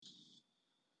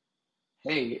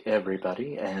Hey,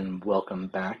 everybody, and welcome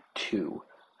back to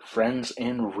Friends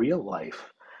in Real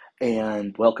Life.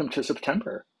 And welcome to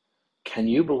September. Can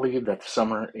you believe that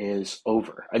summer is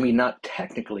over? I mean, not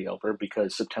technically over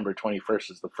because September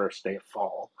 21st is the first day of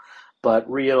fall, but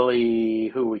really,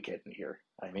 who are we kidding here?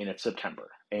 I mean, it's September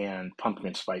and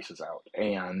pumpkin spice is out,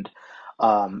 and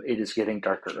it is getting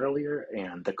darker earlier,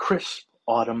 and the crisp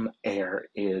autumn air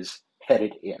is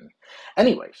headed in.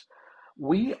 Anyways,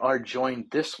 we are joined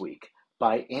this week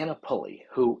by Anna Pulley,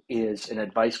 who is an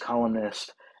advice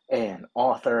columnist and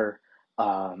author,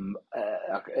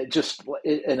 just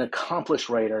an accomplished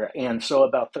writer. And so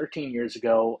about 13 years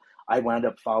ago, I wound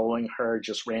up following her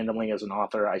just randomly as an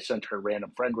author. I sent her a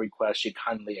random friend request. She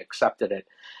kindly accepted it.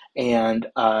 And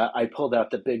I pulled out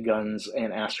the big guns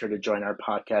and asked her to join our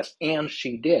podcast, and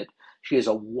she did. She has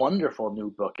a wonderful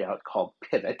new book out called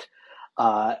Pivot,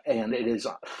 and it is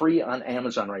free on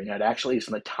Amazon right now. It actually is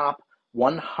in the top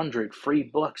 100 free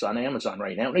books on Amazon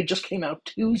right now, and it just came out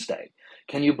Tuesday.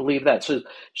 Can you believe that? So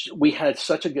we had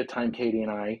such a good time, Katie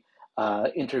and I,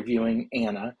 interviewing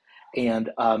Anna. And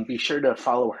be sure to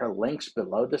follow her links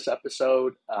below this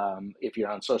episode if you're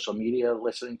on social media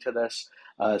listening to this,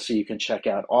 so you can check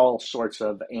out all sorts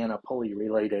of Anna Pulley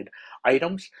related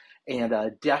items. And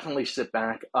definitely sit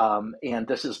back. And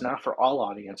this is not for all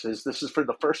audiences. This is for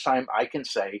the first time, I can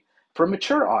say, for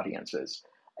mature audiences.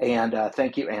 And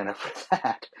thank you, Anna, for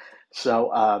that.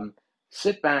 So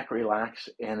sit back, relax,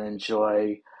 and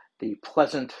enjoy the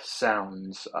pleasant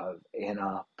sounds of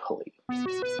Anna Pulley.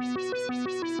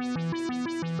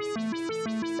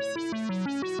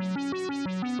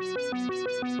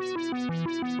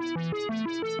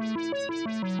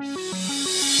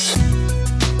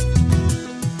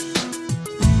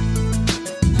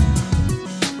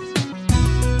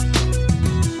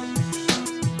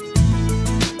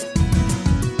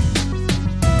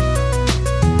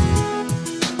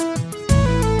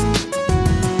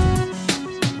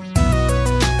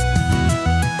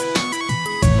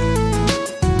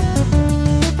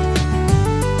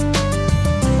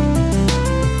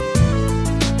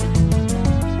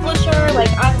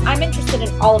 I'm interested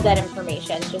in all of that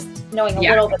information, just knowing a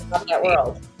little bit about that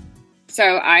world. So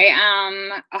I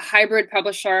am a hybrid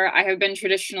publisher. I have been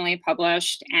traditionally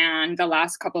published, and the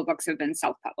last couple of books have been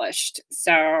self-published.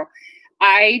 So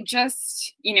I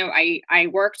just, I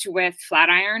worked with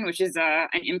Flatiron, which is an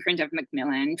imprint of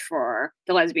Macmillan, for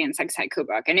the Lesbian Sex Haiku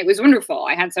book. And it was wonderful.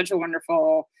 I had such a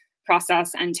wonderful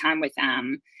process and time with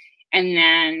them. And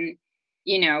then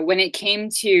when it came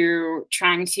to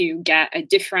trying to get a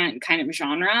different kind of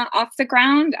genre off the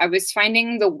ground, I was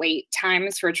finding the wait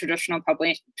times for traditional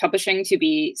publishing to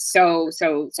be so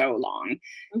long.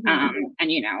 Mm-hmm.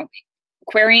 And,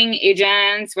 querying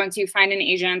agents, once you find an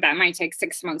agent, that might take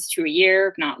 6 months to a year,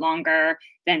 if not longer.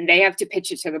 Then they have to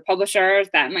pitch it to the publishers.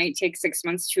 That might take 6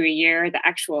 months to a year. The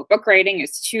actual book writing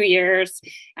is 2 years.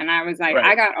 And I was like, right.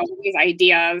 I got all these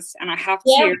ideas and I have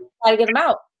to gotta get them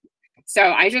out.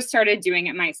 So I just started doing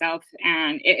it myself,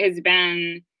 and it has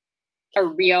been a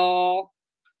real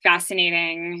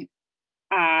fascinating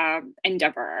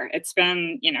endeavor. It's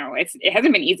been, it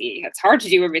hasn't been easy. It's hard to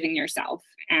do everything yourself,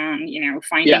 and,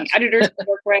 finding editors to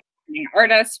work with, finding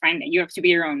artists, finding you have to be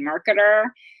your own marketer.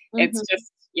 Mm-hmm. It's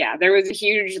just, there was a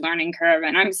huge learning curve,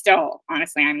 and I'm still,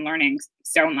 honestly, I'm learning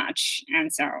so much.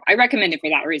 And so I recommend it for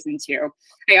that reason too.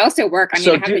 I also work, I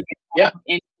have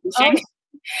in publishing.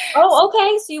 Oh,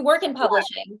 okay. So you work in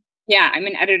publishing. Yeah, I'm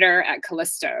an editor at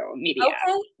Callisto Media.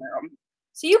 Okay.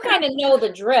 So you kind of know the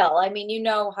drill. I mean, you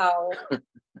know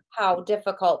how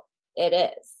difficult it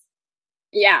is.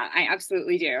 Yeah, I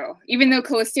absolutely do. Even though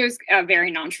Callisto is a very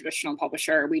non-traditional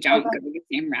publisher, we don't go the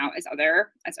same route as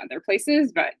other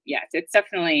places. But yes, it's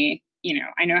definitely,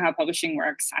 I know how publishing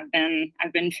works. I've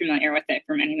been familiar with it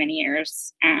for many, many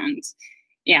years. And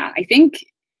yeah, I think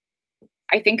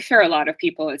for a lot of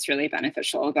people, it's really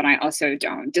beneficial, but I also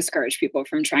don't discourage people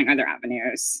from trying other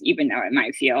avenues, even though it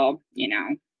might feel,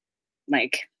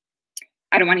 like,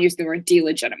 I don't want to use the word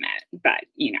delegitimate, but,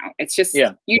 it's just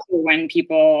usually when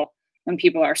people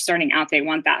are starting out, they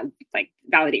want that like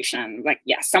validation, like,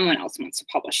 someone else wants to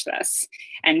publish this.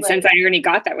 And since I already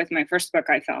got that with my first book,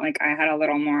 I felt like I had a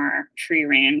little more free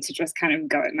reign to just kind of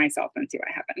go it myself and see what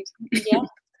happened. Yeah.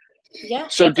 Yeah.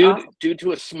 So due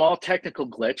to a small technical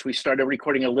glitch, we started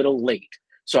recording a little late.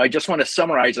 So I just want to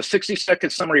summarize a 60-second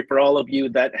summary for all of you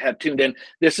that have tuned in.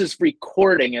 This is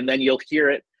recording, and then you'll hear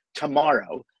it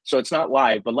tomorrow. So it's not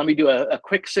live, but let me do a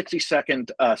quick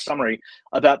 60-second summary.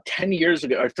 About 10 years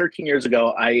ago or 13 years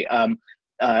ago, I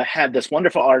had this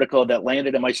wonderful article that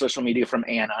landed in my social media from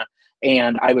Anna,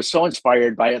 and I was so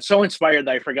inspired by it. So inspired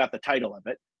that I forgot the title of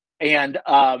it. And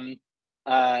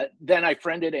then I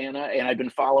friended Anna, and I've been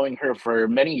following her for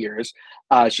many years.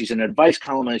 She's an advice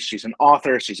columnist, she's an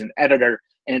author, she's an editor,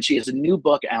 and she has a new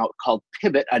book out called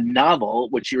Pivot, a novel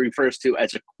which she refers to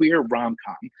as a queer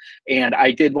rom-com. And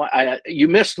you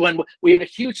missed when we had a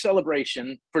huge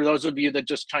celebration, for those of you that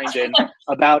just chimed in,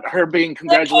 about her being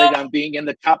congratulated on being in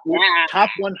the top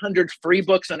 100 free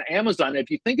books on Amazon.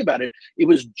 If you think about it, it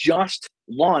was just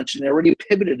launched and already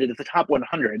pivoted to the top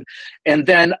 100. And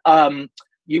then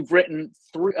you've written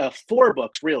 4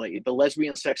 books, really. The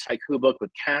lesbian sex haiku book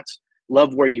with Cats,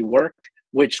 Love Where You Work,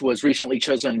 which was recently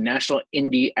chosen a National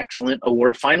Indie Excellent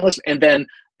Award finalist, and then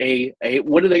a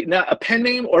pen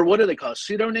name, or what do they call it,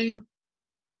 pseudonym?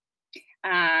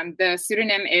 The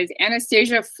pseudonym is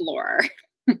Anastasia Floor.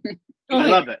 I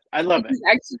love it.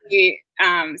 Actually,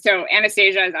 so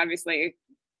Anastasia is obviously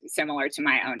similar to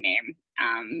my own name.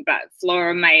 But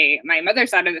Flor, my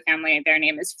mother's side of the family, their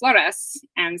name is Flores.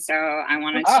 And so I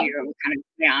wanted to kind of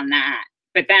play on that.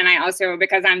 But then I also,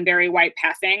 because I'm very white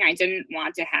passing, I didn't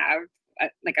want to have a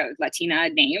Latina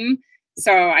name.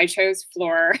 So I chose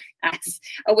Flor as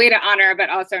a way to honor,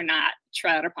 but also not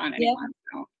tread upon anyone.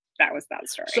 So that was that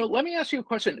story. So let me ask you a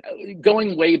question.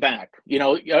 Going way back,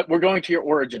 we're going to your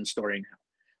origin story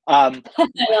now.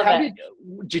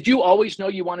 Did you always know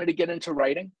you wanted to get into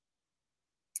writing?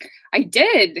 I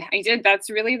did. That's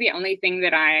really the only thing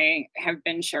that I have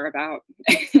been sure about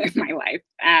in my life.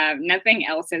 Nothing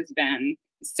else has been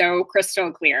so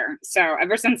crystal clear. So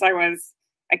ever since I was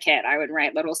a kid, I would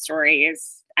write little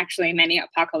stories, actually many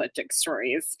apocalyptic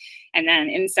stories. And then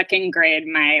in 2nd grade,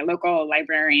 my local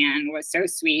librarian was so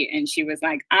sweet. And she was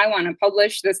like, I want to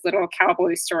publish this little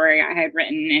cowboy story I had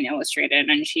written and illustrated.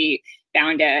 And she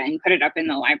bound it and put it up in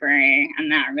the library. And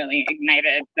that really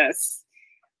ignited this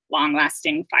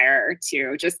long-lasting fire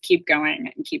to just keep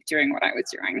going and keep doing what I was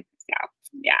doing. So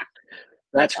yeah.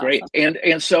 That's great. Awesome.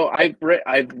 And so I've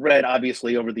read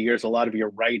obviously over the years a lot of your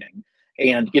writing,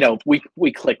 and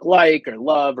we click like or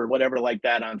love or whatever like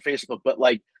that on Facebook, but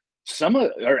like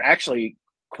actually,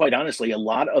 quite honestly, a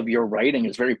lot of your writing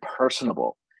is very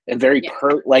personable and very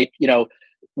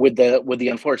with the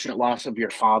unfortunate loss of your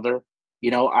father,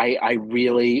 I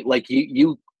really like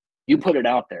you put it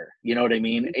out there, you know what I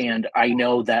mean? And I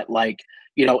know that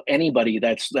anybody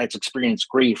that's experienced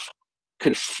grief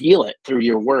could feel it through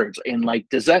your words. And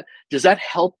does that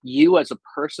help you as a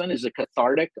person? Is it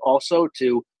cathartic also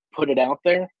to put it out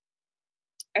there?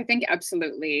 I think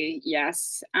absolutely,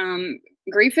 yes.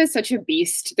 Grief is such a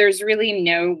beast. There's really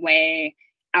no way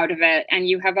out of it. And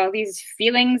you have all these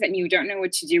feelings and you don't know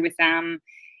what to do with them.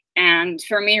 And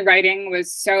for me, writing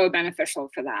was so beneficial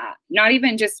for that. Not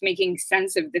even just making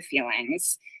sense of the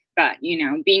feelings, but,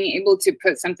 being able to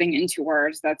put something into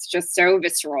words that's just so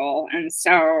visceral and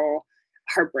so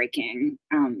heartbreaking.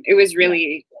 It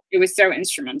was so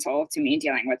instrumental to me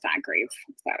dealing with that grief.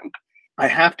 So I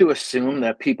have to assume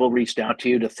that people reached out to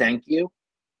you to thank you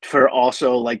for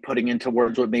also putting into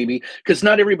words what maybe, because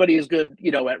not everybody is good,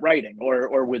 at writing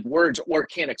or with words or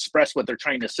can't express what they're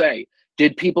trying to say.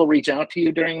 Did people reach out to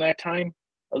you during that time?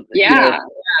 Yeah.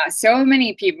 So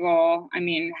many people,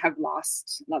 have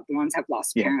lost loved ones, have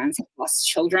lost parents, have lost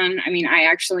children. I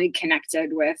actually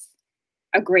connected with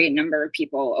a great number of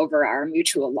people over our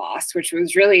mutual loss, which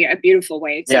was really a beautiful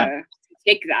way to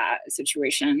take that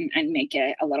situation and make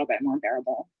it a little bit more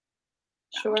bearable.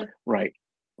 Sure. Right.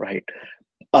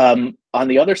 On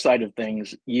the other side of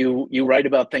things, you write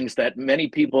about things that many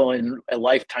people in a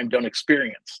lifetime don't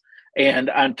experience. And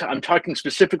I'm talking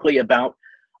specifically about,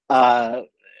 I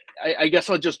guess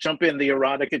I'll just jump in, the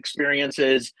erotic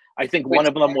experiences. I think one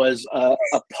of them was a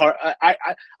part.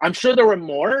 I'm sure there were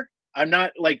more. I'm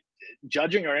not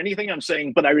judging or anything. I'm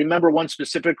saying, but I remember one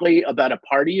specifically about a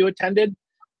party you attended.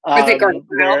 Was it Girl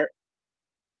Pile?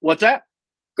 What's that?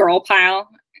 Girl Pile,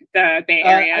 the Bay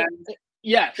Area.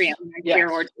 Yes,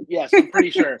 I'm pretty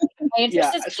sure.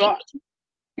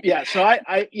 So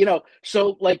I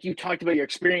you talked about your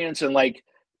experience and I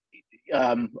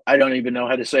don't even know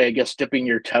how to say, I guess, dipping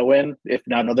your toe in, if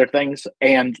not other things.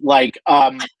 And my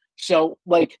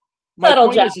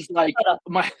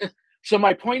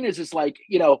point is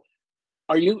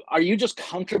are you just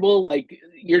comfortable?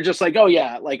 You're just oh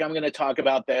yeah, I'm going to talk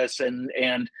about this and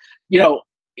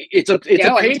it's a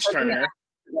page turner.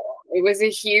 It was a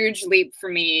huge leap for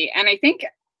me. And I think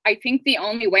the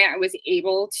only way I was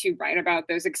able to write about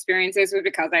those experiences was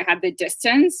because I had the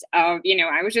distance of,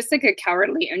 I was just a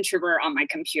cowardly introvert on my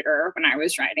computer when I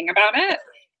was writing about it.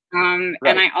 Right.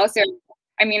 And I also,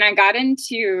 I got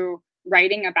into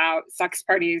writing about sex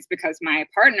parties because my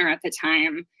partner at the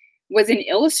time was an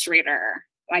illustrator.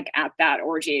 like at that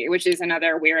orgy, which is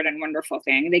another weird and wonderful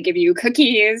thing. They give you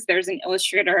cookies. There's an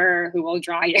illustrator who will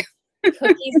draw you.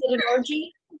 Cookies at an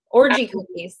orgy? Orgy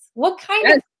cookies. What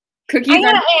kind of cookies? I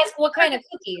gotta ask what kind of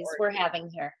cookies we're having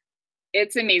here.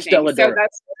 It's amazing. Stella So Dura.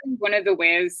 that's one of the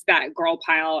ways that Girl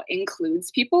Pile includes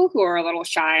people who are a little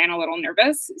shy and a little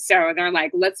nervous. So they're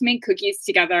like, let's make cookies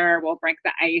together. We'll break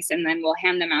the ice and then we'll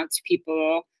hand them out to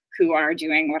people who are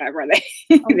doing whatever they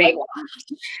want.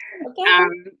 Okay.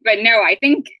 But no, I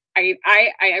think I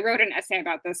wrote an essay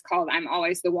about this called "I'm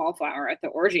Always the Wallflower at the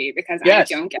Orgy" because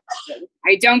Yes.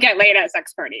 I don't get laid at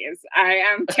sex parties. I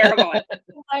am terrible at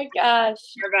Oh my gosh.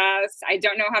 nervous. I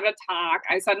don't know how to talk.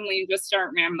 I suddenly just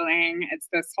start rambling. It's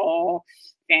this whole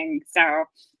thing. So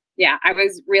yeah, I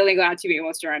was really glad to be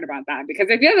able to write about that because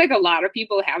I feel like a lot of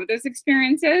people have those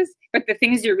experiences, but the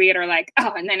things you read are like,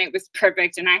 oh, and then it was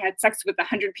perfect. And I had sex with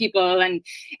 100 people and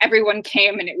everyone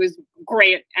came and it was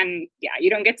great. And yeah, you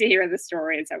don't get to hear the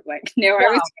stories of like, no, I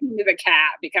was talking to the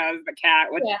cat because the cat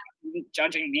was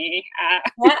judging me.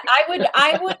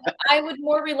 I would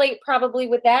more relate probably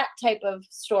with that type of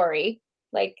story,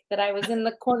 like that I was in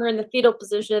the corner in the fetal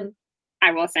position.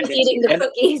 I will send it eating to the you.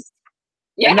 cookies.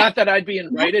 Yeah. And not that I'd be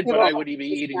invited, but I would be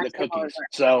eating the cookies.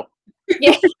 So,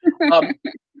 Yeah.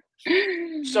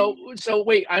 so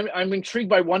wait, I'm intrigued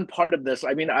by one part of this.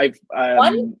 I mean, You're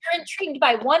intrigued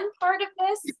by one part of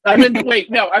this? I'm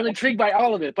intrigued by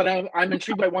all of it, but I'm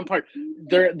intrigued by one part.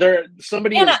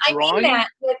 Somebody Anna, is drawing. I mean that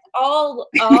with all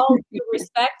due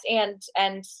respect and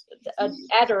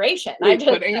adoration. Wait,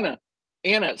 but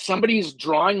Anna, somebody's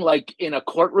drawing like in a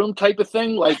courtroom type of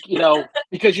thing, like, you know,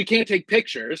 because you can't take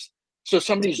pictures. So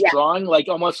somebody's drawing like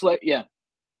almost like,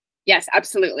 Yes,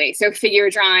 absolutely. So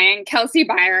figure drawing. Kelsey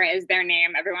Beyer is their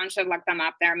name. Everyone should look them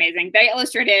up. They're amazing. They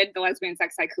illustrated the Lesbian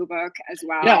Sex Haiku book as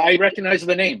well. Yeah, I recognize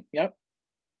the name. Yep.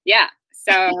 Yeah.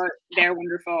 So they're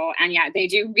wonderful. And yeah, they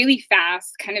do really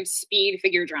fast kind of speed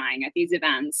figure drawing at these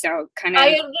events. So kind of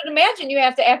I would imagine you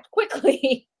have to act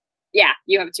quickly. Yeah,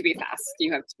 you have to be fast.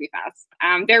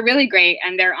 They're really great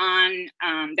and they're on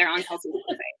Kelsey's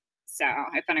website. So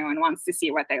if anyone wants to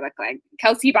see what they look like,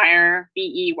 Kelsey Beyer,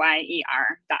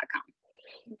 BEYER.com.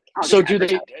 So do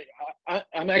they?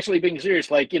 I'm actually being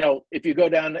serious. Like, you know, if you go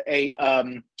down a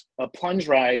plunge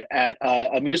ride at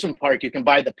amusement park, you can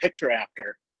buy the picture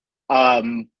after.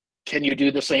 Can you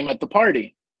do the same at the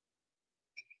party?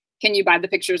 Can you buy the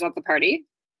pictures at the party?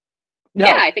 No.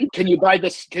 Yeah, I think. Can you buy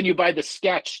this? Can you buy the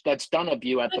sketch that's done of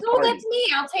you at the party? Oh, that's me.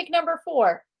 I'll take number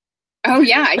 4. Oh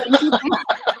yeah, I think you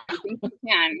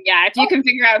can. Yeah, if you can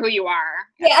figure out who you are.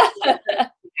 Yeah. You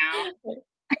know?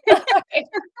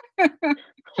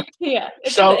 Yeah.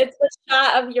 It's the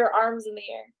shot of your arms in the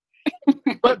air.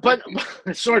 But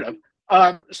sort of.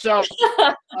 I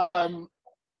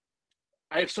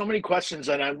have so many questions,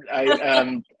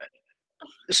 and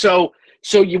so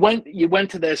you went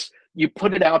to this. You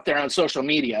put it out there on social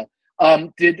media.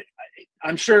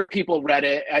 I'm sure people read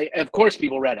it. Of course,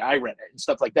 people read it. I read it and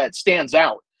stuff like that. It stands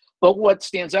out. But what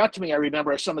stands out to me, I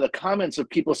remember, are some of the comments of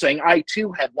people saying, I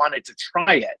too had wanted to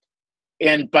try it.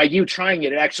 And by you trying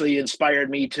it, it actually inspired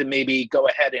me to maybe go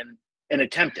ahead and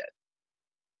attempt it.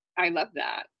 I love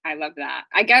that.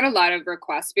 I get a lot of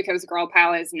requests because Girl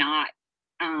Pile is not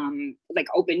like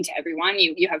open to everyone.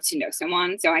 You have to know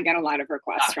someone. So I get a lot of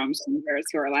requests from strangers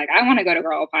who are like, I want to go to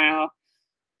Girl Pile.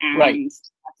 And have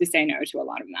to say no to a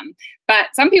lot of them. But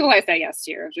some people I say yes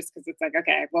to, just because it's like,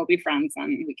 okay, we'll be friends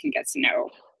and we can get to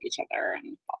know each other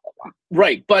and blah, blah, blah.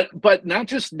 Right. But not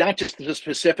just the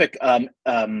specific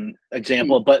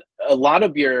example, but a lot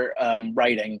of your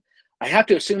writing, I have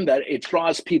to assume that it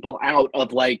draws people out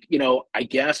of like, you know, I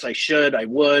guess I should, I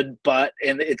would, but,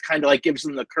 and it kind of like gives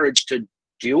them the courage to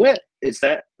do it. Does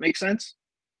that make sense?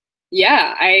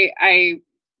 Yeah, I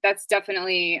that's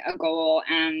definitely a goal.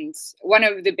 And one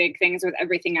of the big things with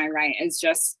everything I write is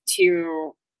just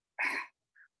to,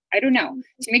 I don't know,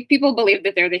 to make people believe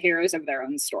that they're the heroes of their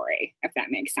own story, if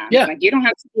that makes sense. Yeah. Like you don't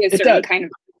have to be a certain kind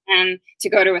of person to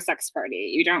go to a sex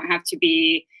party. You don't have to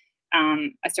be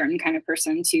a certain kind of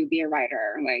person to be a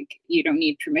writer. Like you don't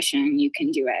need permission, you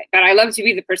can do it. But I love to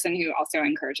be the person who also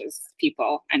encourages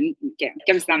people and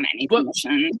gives them any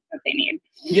permission that they need.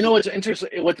 You know, what's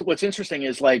interesting, what's interesting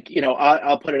is like, you know,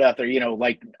 I'll put it out there, you know,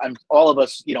 like all of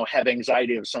us, you know, have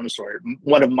anxiety of some sort.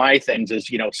 One of my things is,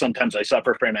 you know, sometimes I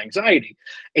suffer from anxiety,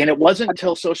 and it wasn't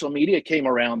until social media came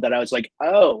around that I was like,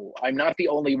 oh, I'm not the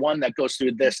only one that goes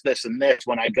through this, and this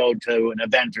when I go to an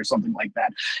event or something like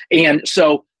that. And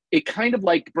so it kind of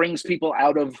like brings people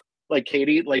out of, like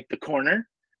Katie, like the corner,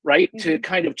 right? Mm-hmm. To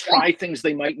kind of try things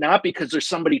they might not because there's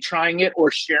somebody trying it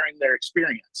or sharing their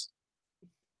experience.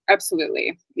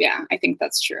 Absolutely. Yeah, I think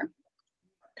that's true.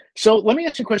 So let me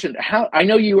ask you a question. How I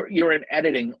know you're in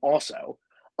editing also,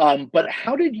 but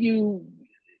how do you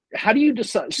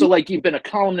decide? So like you've been a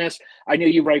columnist. I know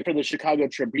you write for the Chicago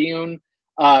Tribune,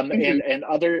 and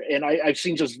other, and I've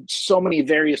seen just so many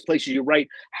various places you write.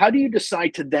 How do you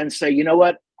decide to then say, you know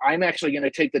what, I'm actually going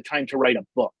to take the time to write a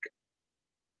book?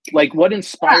 Like, what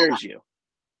inspires you?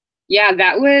 Yeah,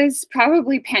 that was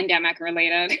probably pandemic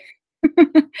related.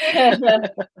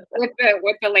 with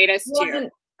the latest two,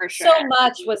 for sure. So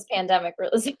much was pandemic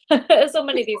related. So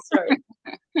many of these stories.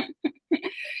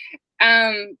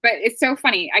 But it's so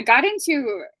funny. I got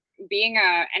into being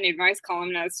an advice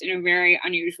columnist in a very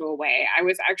unusual way. I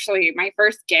was actually, my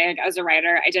first gig as a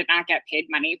writer, I did not get paid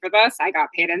money for this. I got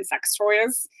paid in sex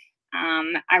toys.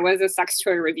 I was a sex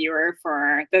toy reviewer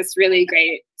for this really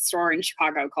great store in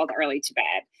Chicago called Early to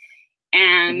Bed.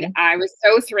 And I was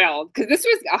so thrilled because this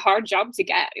was a hard job to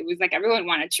get. It was like everyone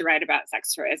wanted to write about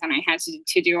sex toys, and I had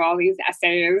to do all these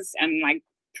essays and like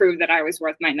prove that I was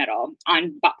worth my medal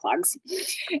on butt plugs.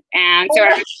 And so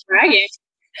I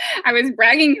was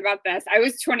bragging about this. I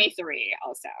was 23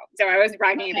 also. So I was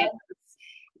bragging about this.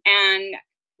 And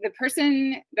the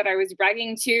person that I was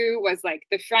bragging to was like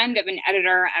the friend of an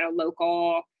editor at a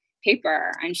local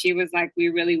paper. And she was like, we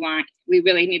really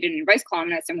need an advice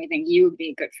columnist, and we think you would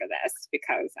be good for this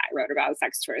because I wrote about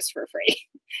sex toys for free.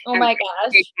 Oh my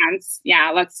gosh.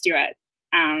 Yeah, let's do it.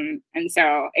 And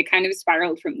so it kind of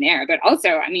spiraled from there. But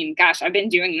also, I mean, gosh, I've been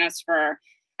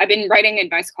writing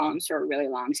advice columns for a really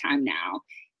long time now.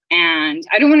 And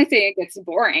I don't want to say it gets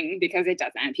boring because it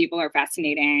doesn't. People are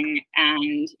fascinating.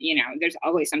 And, you know, there's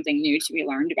always something new to be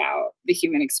learned about the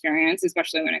human experience,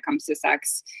 especially when it comes to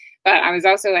sex. But I was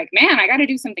also like, man, I got to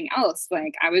do something else.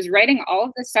 Like I was writing all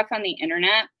of this stuff on the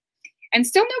internet and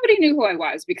still nobody knew who I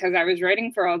was because I was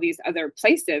writing for all these other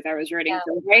places. I was writing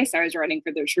for Vice. I was writing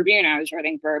for the Tribune. I was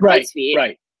writing for BuzzFeed.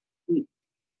 Right.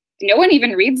 No one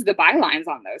even reads the bylines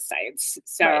on those sites.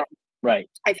 So I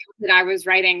felt that I was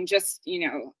writing just, you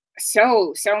know,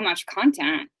 so much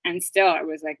content, and still I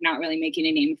was like not really making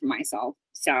a name for myself.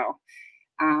 So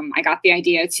I got the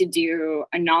idea to do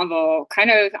a novel kind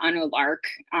of on a lark.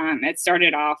 It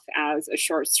started off as a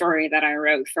short story that I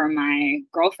wrote for my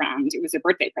girlfriend. It was a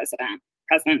birthday present.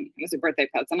 It was a birthday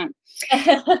present.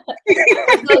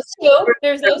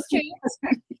 There's those two.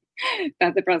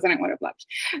 That the president would have loved.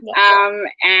 Yeah.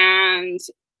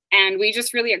 And we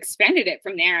just really expanded it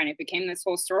from there, and it became this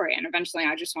whole story. And eventually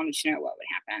I just wanted to know what would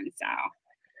happen. So.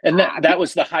 And that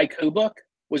was the haiku book?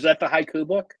 Was that the haiku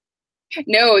book?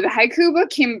 No, the haiku book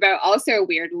came about also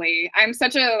weirdly. I'm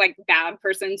such a bad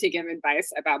person to give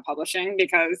advice about publishing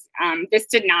because this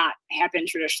did not happen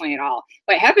traditionally at all.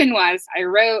 What happened was I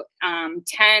wrote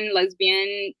 10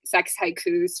 lesbian sex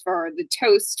haikus for The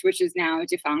Toast, which is now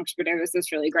defunct, but it was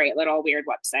this really great little weird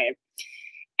website.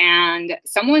 And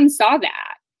someone saw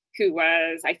that, who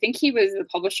was, I think he was the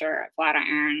publisher at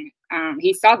Flatiron.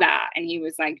 He saw that and he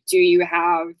was like, do you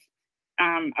have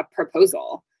a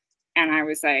proposal? And I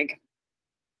was like,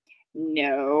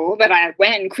 no, but I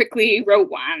went and quickly wrote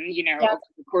one, over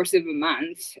the course of a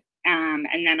month. And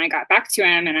then I got back to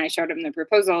him and I showed him the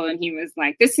proposal and he was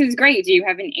like, this is great. Do you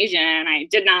have an agent? And I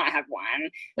did not have one.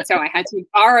 So I had to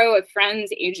borrow a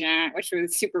friend's agent, which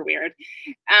was super weird.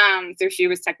 So she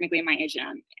was technically my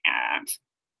agent.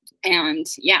 And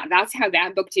yeah, that's how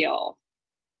that book deal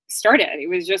started. It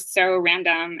was just so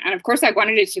random. And of course I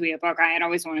wanted it to be a book. I had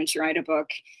always wanted to write a book.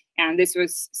 And this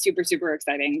was super, super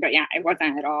exciting. But yeah, it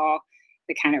wasn't at all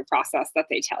the kind of process that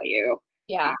they tell you.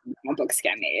 Yeah. When books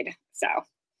get made. So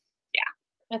yeah.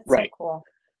 That's so cool.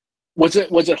 Was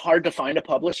it hard to find a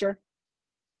publisher?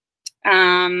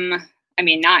 I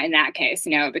mean, not in that case,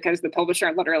 no, because the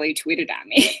publisher literally tweeted at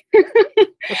me.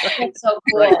 That's so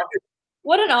cool. Right.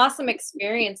 What an awesome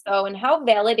experience though. And how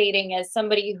validating as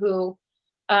somebody who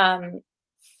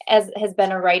has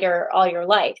been a writer all your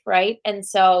life, right? And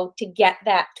so to get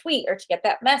that tweet or to get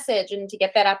that message and to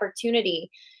get that opportunity,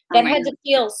 that had to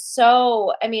feel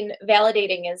so, I mean,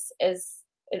 validating is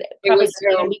probably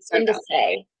something a weak thing to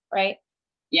say, right?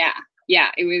 Yeah. Yeah.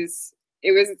 It was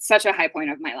such a high point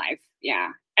of my life.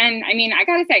 Yeah. And I mean, I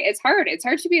gotta say, it's hard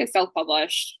to be a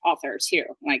self-published author too.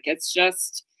 Like, it's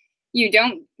just,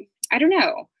 I don't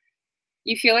know.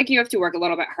 You feel like you have to work a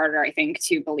little bit harder, I think,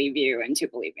 to believe you and to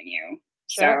believe in you.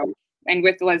 Sure. So, and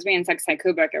with the Lesbian Sex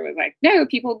Haiku book, it was like, no,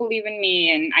 people believe in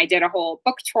me. And I did a whole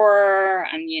book tour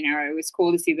and, it was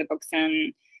cool to see the books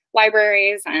in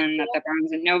libraries and at the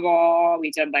Barnes and Noble.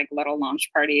 We did little launch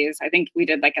parties. I think we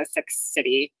did a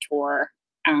 6-city tour,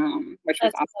 which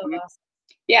was awesome. So awesome.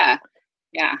 Yeah.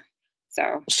 Yeah.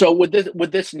 So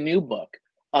with this new book,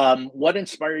 what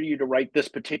inspired you to write this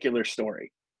particular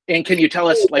story? And can you tell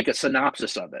us a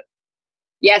synopsis of it?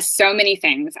 Yes, so many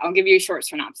things. I'll give you a short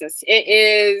synopsis. It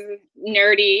is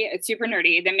nerdy. It's super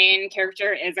nerdy. The main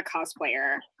character is a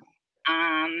cosplayer.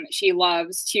 She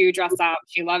loves to dress up.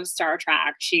 She loves Star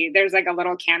Trek. There's like a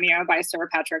little cameo by Sir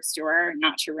Patrick Stewart,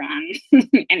 not to run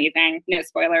anything, no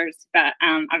spoilers, but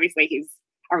obviously he's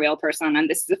a real person and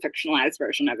this is a fictionalized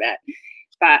version of it.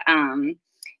 But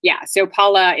yeah, so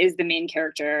Paula is the main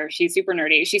character. She's super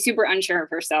nerdy. She's super unsure of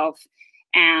herself.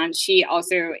 And she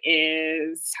also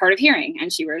is hard of hearing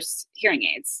and she wears hearing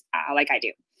aids like I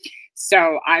do.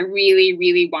 So I really,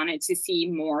 really wanted to see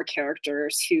more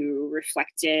characters who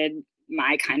reflected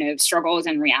my kind of struggles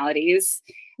and realities.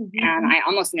 Mm-hmm. And I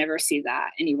almost never see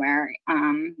that anywhere.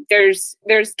 There's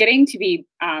getting to be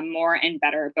more and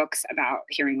better books about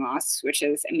hearing loss, which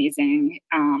is amazing.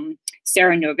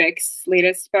 Sarah Novick's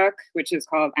latest book, which is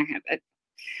called, I have it,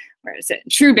 where is it?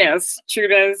 True Biz,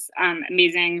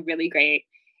 amazing, really great.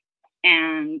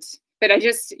 But I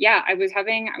was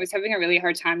having a really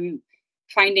hard time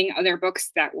finding other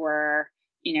books that were,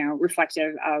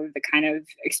 reflective of the kind of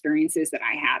experiences that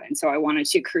I had. And so I wanted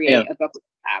to create a book like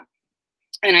that.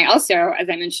 And I also, as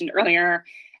I mentioned earlier,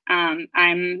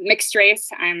 I'm mixed race.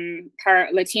 I'm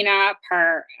part Latina,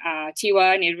 part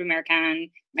Tiwa, Native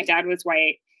American. My dad was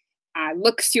white. I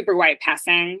look super white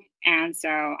passing. And so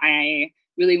I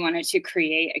really wanted to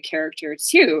create a character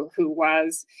too who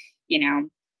was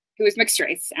mixed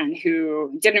race and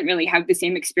who didn't really have the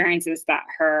same experiences that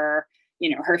her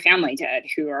family did,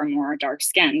 who are more dark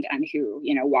skinned and who,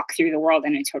 walk through the world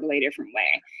in a totally different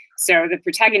way. So the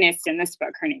protagonist in this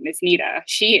book, her name is Nita.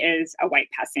 She is a white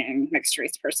passing mixed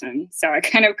race person. So I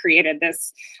kind of created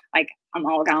this like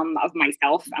amalgam of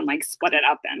myself and like split it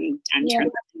up and turned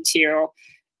it into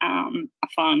a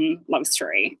fun love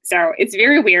story. So it's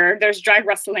very weird. There's drag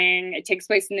wrestling. It takes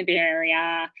place in the Bay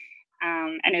Area.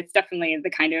 And it's definitely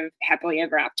the kind of happily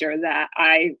ever after that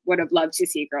I would have loved to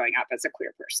see growing up as a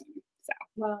queer person. So,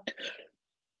 wow.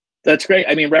 That's great.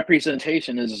 I mean,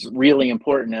 representation is really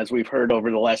important, as we've heard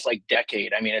over the last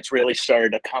decade. I mean, it's really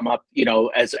started to come up,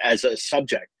 as a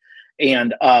subject.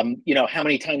 And, how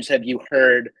many times have you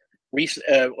heard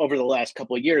over the last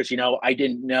couple of years, I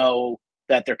didn't know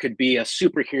that there could be a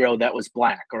superhero that was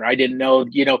Black, or I didn't know,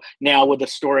 now with the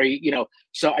story,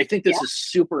 so I think this is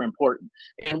super important.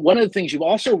 And one of the things you've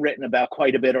also written about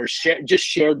quite a bit, or just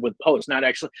shared with posts, not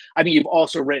actually, I mean, you've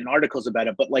also written articles about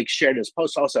it, but shared as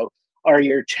posts also, are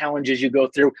your challenges you go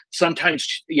through,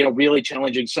 sometimes, really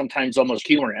challenging, sometimes almost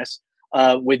humorous,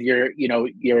 with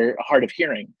your hard of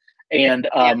hearing. And,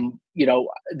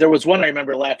 there was one I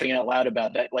remember laughing out loud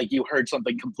about that, you heard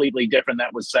something completely different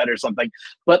that was said or something.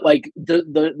 But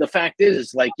the fact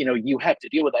is, you have to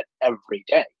deal with that every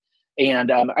day.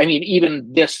 And I mean,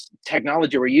 even this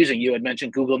technology we're using, you had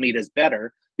mentioned Google Meet is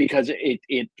better because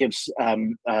it gives,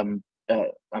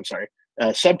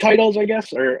 subtitles, I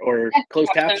guess, or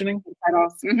closed captioning.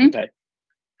 Mm-hmm. Okay.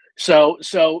 So,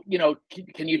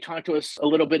 can you talk to us a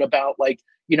little bit about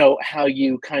how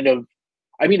you kind of,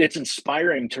 I mean, it's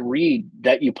inspiring to read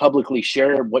that you publicly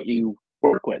share what you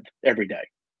work with every day.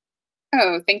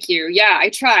 Oh, thank you. Yeah, I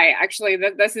try. Actually,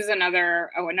 this is another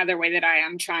way that I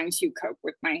am trying to cope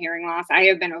with my hearing loss. I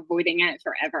have been avoiding it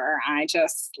forever. I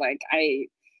just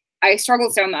I struggle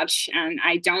so much and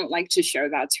I don't like to show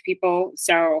that to people.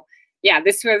 So yeah,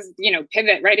 this was,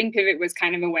 writing Pivot was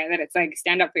kind of a way that it's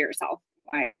stand up for yourself.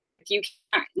 If you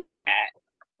can't do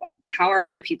it, how are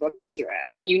people do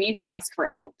it? You need to ask for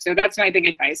help. So that's my big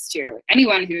advice to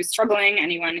anyone who's struggling,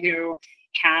 anyone who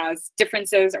has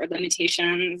differences or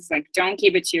limitations, don't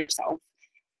keep it to yourself.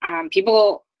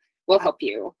 People will help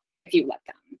you if you let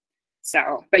them.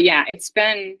 So, but yeah, it's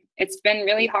been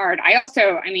really hard. I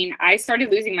started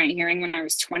losing my hearing when I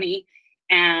was 20.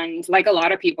 And like a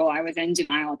lot of people, I was in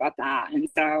denial about that. And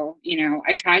so,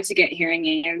 I tried to get hearing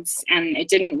aids and it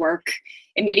didn't work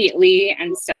immediately.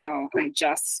 And so I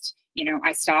just,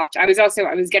 I stopped. I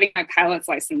was getting my pilot's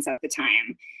license at the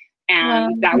time.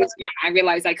 And that was when I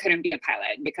realized I couldn't be a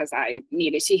pilot because I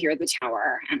needed to hear the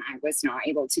tower and I was not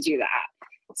able to do that.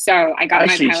 So I got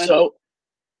my pilot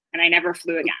and I never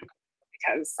flew again.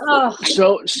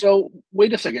 So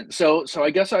wait a second. So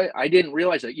I guess I didn't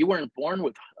realize that you weren't born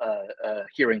with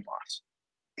hearing loss.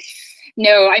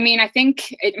 No, I mean, I'm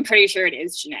pretty sure it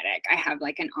is genetic. I have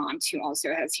an aunt who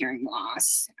also has hearing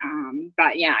loss.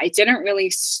 But yeah, it didn't really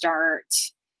start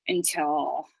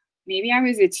until maybe I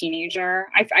was a teenager.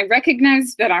 I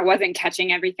recognized that I wasn't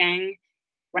catching everything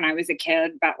when I was a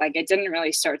kid, but it didn't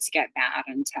really start to get bad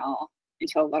until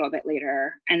a little bit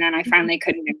later. And then I finally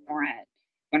couldn't ignore it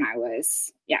when I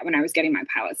was getting my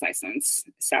pilot's license.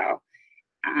 So,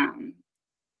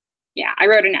 Yeah, I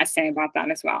wrote an essay about that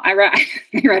as well. I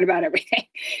wrote about everything.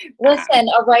 Listen,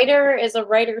 a writer is a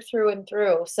writer through and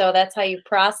through. So that's how you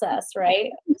process,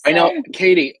 right? So. I know,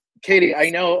 Katie, I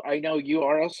know you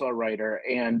are also a writer,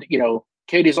 and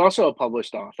Katie's also a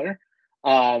published author.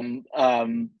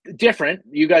 Different.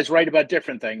 You guys write about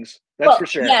different things. That's for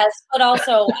sure. Yes, but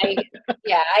also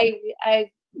I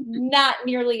not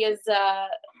nearly as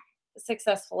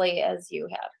successfully as you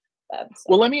have. So.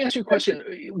 Well, let me ask you a question.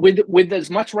 With as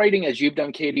much writing as you've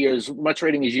done, Katie, or as much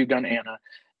writing as you've done, Anna,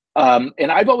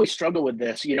 and I've always struggled with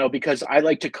this, because I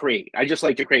like to create. I just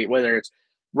like to create, whether it's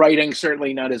writing,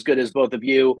 certainly not as good as both of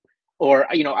you, or,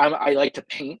 I like to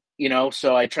paint,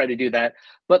 so I try to do that.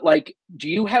 But like, do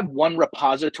you have one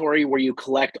repository where you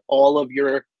collect all of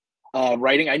your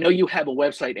writing? I know you have a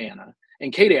website, Anna,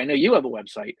 and Katie, I know you have a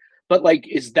website. But like,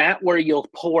 is that where you'll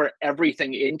pour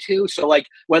everything into? So like,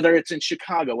 whether it's in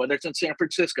Chicago, whether it's in San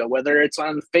Francisco, whether it's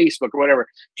on Facebook or whatever,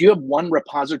 do you have one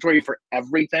repository for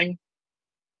everything?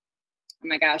 Oh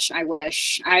my gosh, I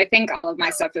wish. I think all of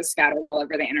my stuff is scattered all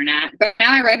over the internet. But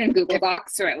now I write in Google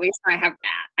Docs, so at least I have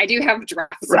that. I do have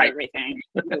drafts of everything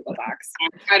in Google Docs. I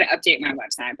try to update my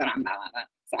website, but I'm bad at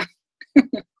it.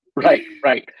 So.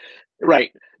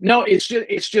 Right. No, it's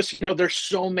just there's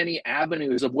so many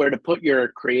avenues of where to put your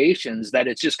creations that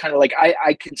it's just kind of like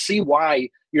I can see why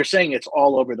you're saying it's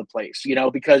all over the place,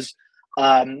 because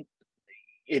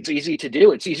it's easy to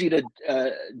do. It's easy to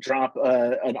drop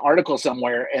an article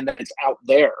somewhere and then it's out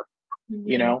there,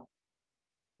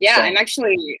 Yeah, so. And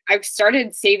I've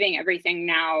started saving everything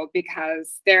now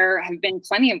because there have been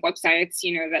plenty of websites,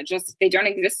 that they don't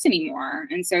exist anymore.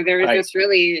 And so there is this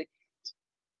really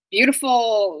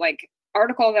beautiful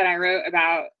article that I wrote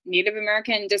about Native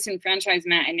American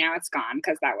disenfranchisement, and now it's gone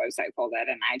because that website pulled it,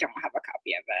 and I don't have a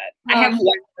copy of it. I have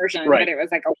one version, but it was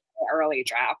a early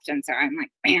draft, and so I'm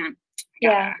like, man,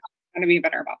 I gotta be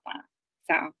better about that.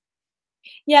 So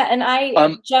yeah, and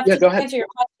I Jeff, to answer your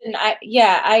question,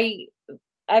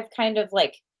 I've kind of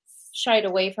shied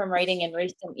away from writing in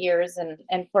recent years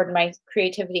and poured my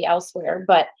creativity elsewhere,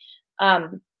 but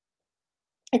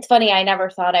it's funny, I never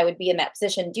thought I would be in that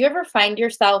position. Do you ever find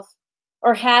yourself,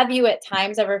 or have you at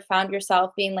times ever found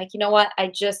yourself being like, you know what,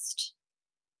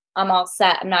 I'm all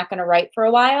set, I'm not going to write for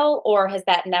a while? Or has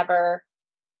that never?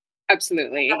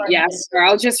 Absolutely. Yes. Or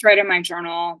I'll just write in my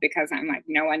journal because I'm like,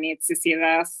 no one needs to see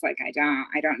this. I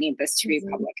don't need this to be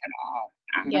public at all.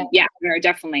 There are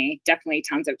definitely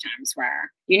tons of times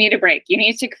where you need a break. You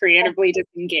need to creatively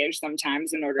disengage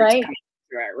sometimes in order to come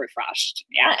refreshed.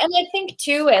 Yeah. And I think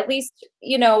too, at least,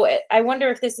 I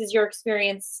wonder if this is your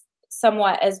experience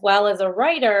somewhat as well as a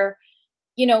writer,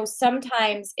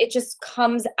 sometimes it just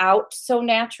comes out so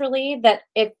naturally that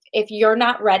if you're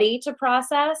not ready to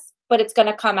process, but it's going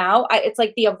to come out, it's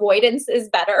like the avoidance is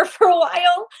better for a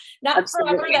while, not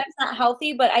forever. That's not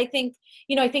healthy. But I think,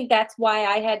 I think that's why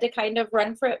I had to kind of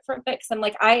run for it for a fix. I'm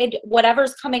like,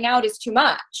 whatever's coming out is too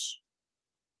much.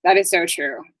 That is so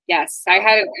true. Yes. I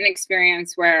had an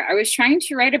experience where I was trying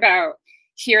to write about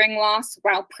hearing loss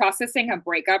while processing a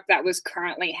breakup that was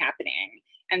currently happening.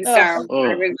 And so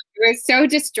it was so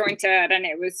disjointed, and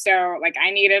it was so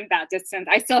I needed that distance.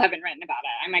 I still haven't written about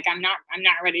it. I'm like, I'm not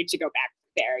ready to go back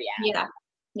there yet.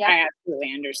 Yeah. I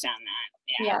absolutely understand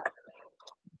that. Yeah.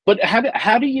 But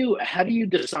how do you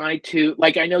decide to,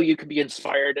 I know you could be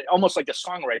inspired almost like a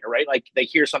songwriter, right? Like they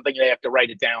hear something, they have to write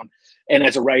it down. And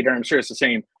as a writer, I'm sure it's the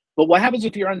same. But what happens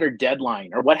if you're under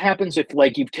deadline? Or what happens if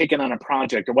like you've taken on a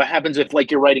project? Or what happens if like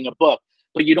you're writing a book,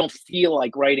 but you don't feel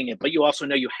like writing it, but you also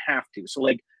know you have to? So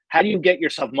like, how do you get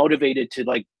yourself motivated to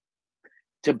like,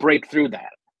 to break through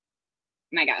that?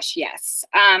 My gosh, yes.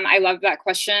 I love that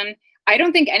question. I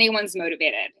don't think anyone's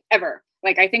motivated ever.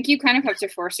 Like, I think you kind of have to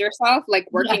force yourself,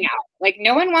 like working out. Like,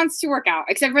 no one wants to work out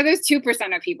except for those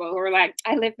 2% of people who are like,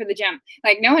 I live for the gym.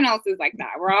 Like, no one else is like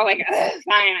that. We're all like,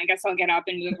 fine, I guess I'll get up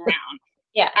and move around.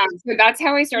 So that's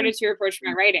how I started to approach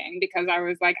my writing, because I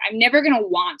was like, I'm never going to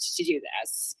want to do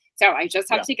this. So I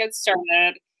just have to get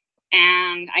started.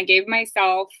 And I gave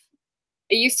myself,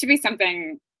 it used to be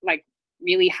something like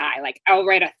really high. Like, I'll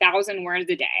write 1,000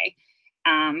 words a day.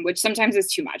 Which sometimes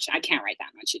is too much. I can't write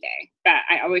that much a day, but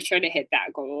I always try to hit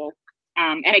that goal.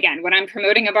 And again, when I'm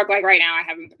promoting a book, like right now, I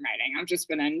haven't been writing. I've just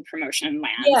been in promotion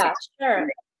land. Yeah, sure.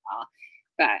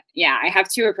 But yeah, I have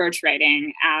to approach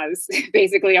writing as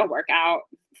basically a workout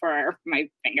for my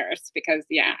fingers, because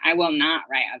I will not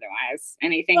write otherwise.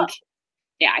 And I think,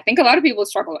 I think a lot of people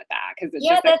struggle with that, because it's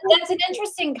just that's an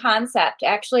interesting concept.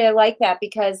 Actually, I like that,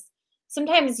 because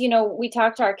sometimes, we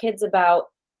talk to our kids about,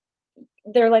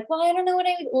 they're like, well, I don't know what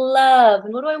I love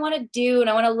and what do I want to do, and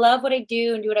I want to love what I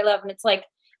do and do what I love. And it's like,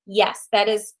 yes, that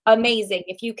is amazing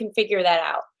if you can figure that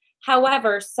out.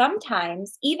 However,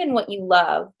 sometimes even what you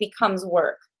love becomes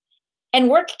work. And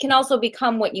work can also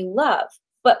become what you love,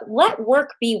 but let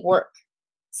work be work.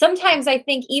 Sometimes I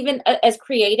think even as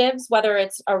creatives, whether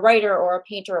it's a writer or a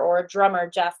painter or a drummer,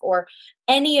 Jeff, or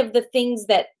any of the things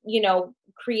that,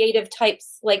 creative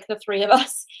types like the three of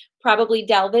us probably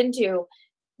delve into,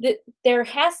 that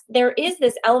there is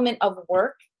this element of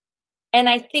work. And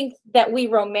I think that we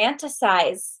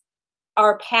romanticize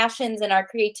our passions and our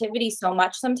creativity so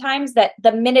much sometimes that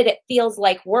the minute it feels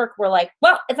like work, we're like,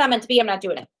 well, it's not meant to be, I'm not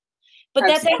doing it. But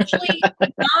that's actually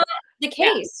not the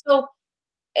case. So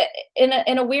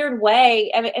in a weird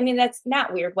way, I mean, that's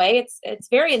not weird way. It's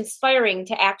very inspiring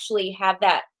to actually have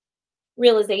that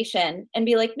realization and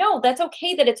be like, no, that's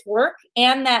okay that it's work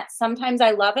and that sometimes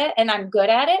I love it and I'm good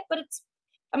at it, but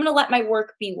I'm going to let my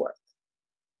work be work.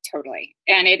 Totally.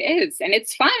 And it is. And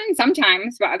it's fun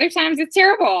sometimes, but other times it's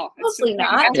terrible. Mostly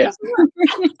not. Yeah.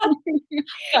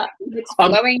 It's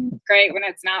flowing great. When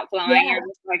it's not flowing, yeah. You're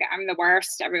just like, I'm the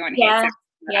worst. Everyone hates it.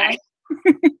 Yeah.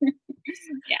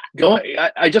 Yeah.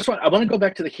 I want to go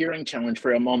back to the hearing challenge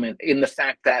for a moment, in the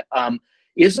fact that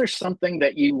is there something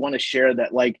that you want to share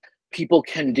that like people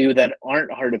can do that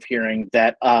aren't hard of hearing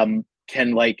that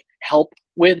can like help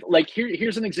with, like,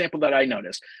 here's an example that I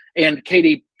noticed, and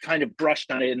Katie kind of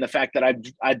brushed on it, in the fact that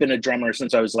I've been a drummer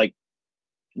since I was like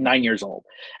 9 years old,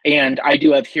 and I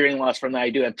do have hearing loss from that. I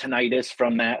do have tinnitus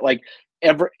from that. Like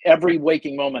every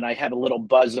waking moment I have a little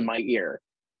buzz in my ear.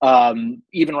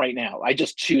 Even right now, I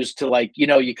just choose to, like,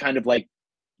 you kind of like,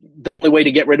 the only way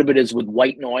to get rid of it is with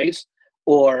white noise,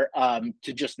 or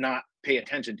to just not pay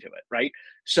attention to it, right?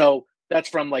 So that's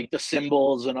from like the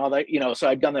cymbals and all that, so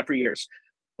I've done that for years.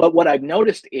 But what I've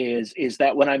noticed is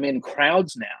that when I'm in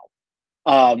crowds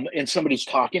now, and somebody's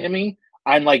talking to me,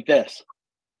 I'm like this.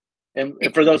 And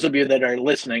for those of you that are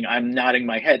listening, I'm nodding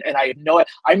my head, and I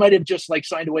might have just like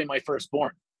signed away my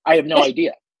firstborn. I have no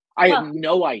idea. I have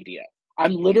no idea.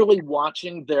 I'm literally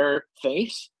watching their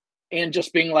face and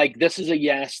just being like, this is a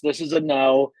yes, this is a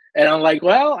no. And I'm like,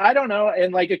 well, I don't know.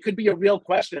 And like, it could be a real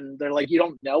question. They're like, you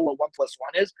don't know what 1 + 1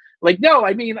 is? Like, no,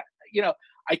 I mean,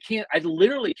 I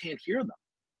literally can't hear them.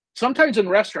 Sometimes in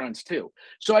restaurants too.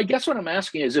 So I guess what I'm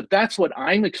asking is, if that's what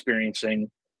I'm experiencing,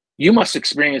 you must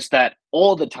experience that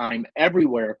all the time,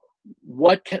 everywhere.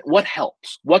 What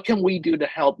helps? What can we do to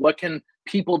help? What can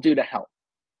people do to help?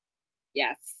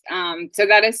 Yes. So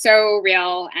that is so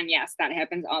real. And yes, that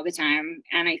happens all the time.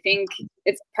 And I think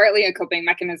it's partly a coping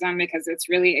mechanism, because it's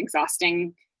really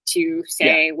exhausting to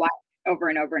say what over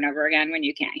and over and over again when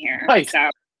you can't hear. Right. So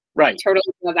right. Totally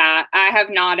feel that. I have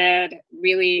nodded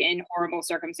really in horrible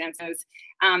circumstances.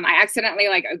 I accidentally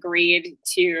agreed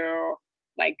to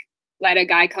let a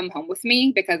guy come home with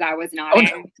me because I was nodding.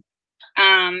 Oh,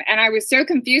 no. And I was so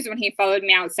confused when he followed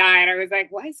me outside. I was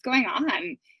like, what is going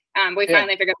on? We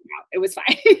finally figured it out. It was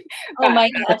fine. But, oh my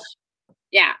gosh.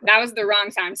 Yeah, that was the wrong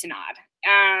time to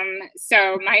nod.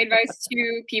 So my advice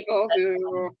to people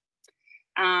who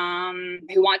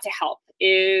want to help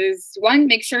is, one,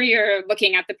 make sure you're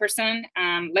looking at the person.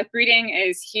 Lip reading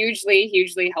is hugely,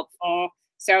 hugely helpful.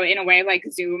 So in a way, like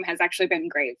Zoom has actually been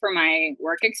great for my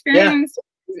work experience.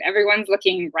 Yeah. Everyone's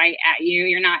looking right at you.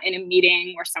 You're not in a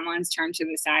meeting where someone's turned to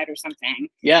the side or something.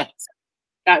 Yeah. So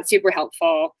that's super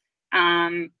helpful.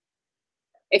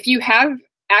 If you have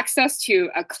access to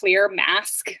a clear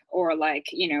mask, or a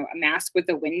mask with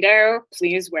a window,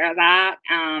 please wear that.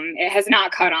 It has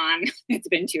not caught on. It's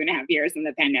been 2.5 years in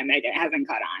the pandemic. It hasn't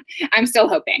caught on. I'm still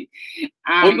hoping.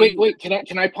 Wait.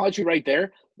 Can I pause you right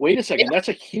there? Wait a second. Yeah. That's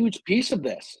a huge piece of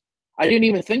this. I didn't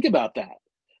even think about that.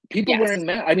 People wearing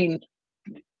masks. I mean,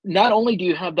 not only do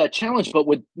you have that challenge, but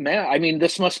with masks, I mean,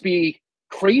 this must be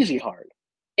crazy hard.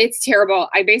 It's terrible.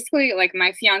 I basically,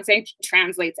 my fiance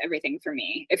translates everything for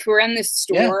me. If we're in the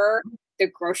store, the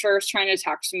grocer is trying to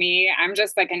talk to me, I'm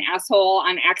just like an asshole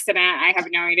on accident. I have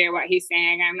no idea what he's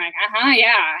saying. I'm like,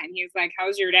 yeah. And he's like,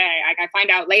 how's your day? I find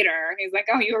out later. He's like,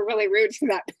 oh, you were really rude to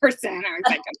that person. I was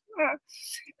like, oh.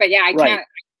 But yeah, I can't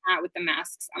with the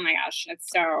masks. Oh my gosh, it's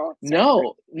so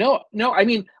no. I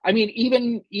mean,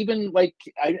 even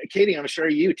Katie, I'm sure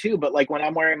you too. But when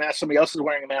I'm wearing a mask, somebody else is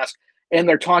wearing a mask, and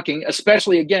they're talking,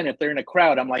 especially again, if they're in a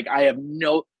crowd, I'm like, I have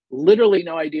literally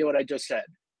no idea what I just said.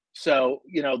 So,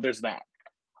 there's that.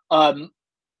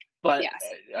 But yes.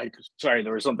 Sorry,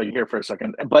 there was something here for a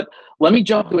second, but let me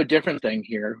jump to a different thing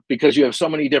here, because you have so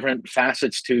many different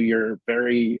facets to your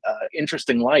very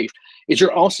interesting life. Is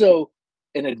you're also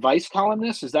an advice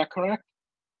columnist? Is that correct?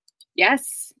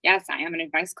 Yes, I am an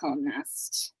advice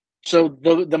columnist. So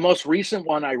the most recent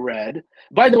one I read,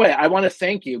 by the way, I want to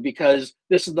thank you, because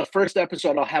this is the first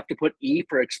episode I'll have to put E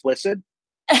for explicit.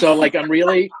 So like, I'm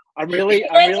really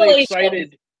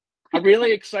excited. I'm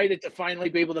really excited to finally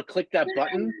be able to click that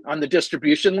button on the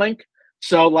distribution link.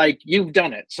 So like, you've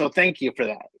done it. So thank you for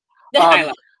that.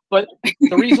 But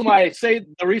the reason why I say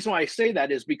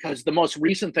that is because the most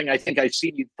recent thing I think I've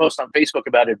seen you post on Facebook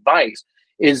about advice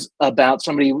is about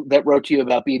somebody that wrote to you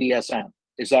about BDSM.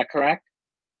 Is that correct?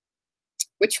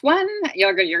 Which one?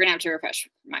 You're gonna have to refresh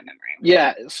my memory.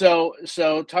 Yeah. So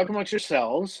talk amongst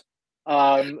yourselves.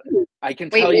 I can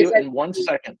tell you in 1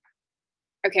 second.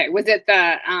 Okay. Was it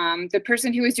the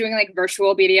person who was doing like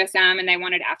virtual BDSM and they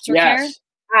wanted aftercare? Yes.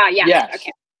 Yes. Yes.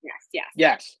 Okay. Yes.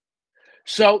 Yes.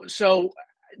 So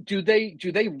do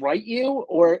they write you,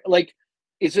 or like,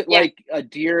 is it like a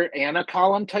Dear Anna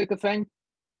column type of thing?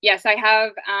 Yes, I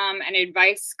have an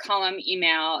advice column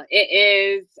email. It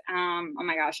is, oh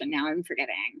my gosh, and now I'm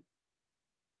forgetting.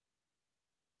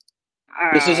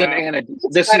 This isn't Anna.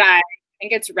 I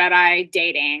think it's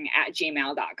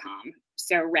redeye.dating@gmail.com.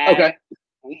 So red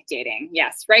dating.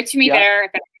 Yes, write to me there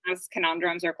if anyone has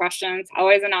conundrums or questions.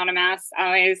 Always anonymous,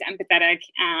 always empathetic,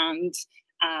 and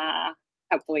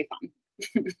hopefully fun.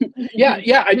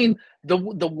 Yeah. I mean, the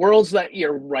worlds that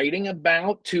you're writing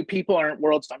about to people aren't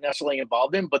worlds I'm necessarily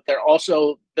involved in, but they're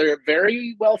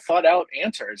very well thought out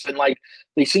answers, and like,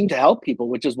 they seem to help people,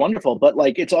 which is wonderful. But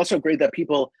like, it's also great that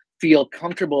people feel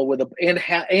comfortable with and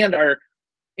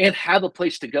have a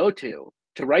place to go to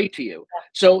write to you.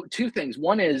 So two things.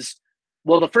 One is,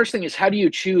 well, the first thing is, how do you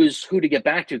choose who to get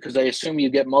back to? Because I assume you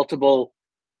get multiple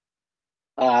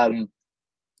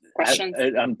questions.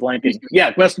 I'm blanking.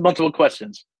 Yeah, multiple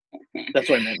questions. That's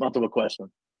what I meant. Multiple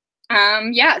questions.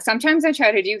 Yeah, sometimes I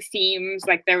try to do themes.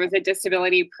 Like there was a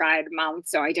Disability Pride Month,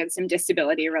 so I did some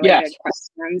disability related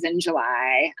questions in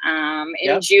July.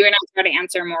 In June, I try to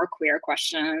answer more queer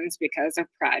questions because of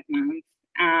Pride Month.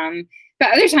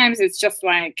 But other times it's just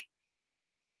like,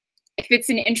 if it's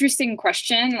an interesting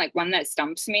question, like one that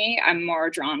stumps me, I'm more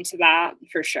drawn to that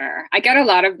for sure. I get a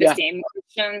lot of the same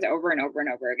questions over and over and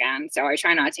over again, so I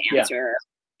try not to answer,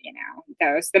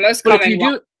 those. The most common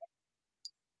one.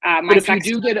 But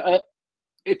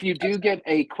if you do get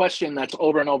a question that's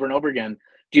over and over and over again,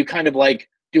 do you kind of like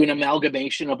do an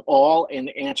amalgamation of all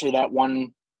and answer that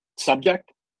one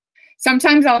subject?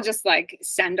 Sometimes I'll just like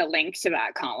send a link to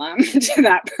that column to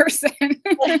that person.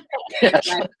 Yes.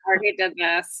 I already did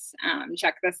this.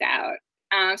 Check this out.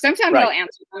 Sometimes I'll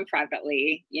answer them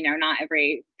privately. Not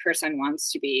every person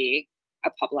wants to be a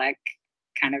public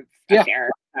kind of affair.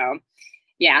 So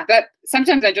yeah, but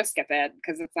sometimes I just skip it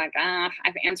because it's like,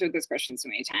 I've answered this question so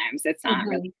many times. It's not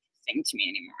really interesting to me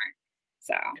anymore.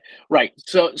 So right.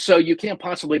 So you can't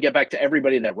possibly get back to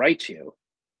everybody that writes you.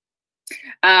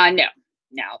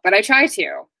 No, but I try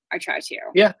to.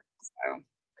 Yeah. So.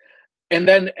 And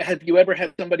then have you ever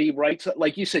had somebody write,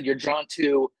 like you said, you're drawn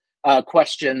to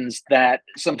questions that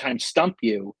sometimes stump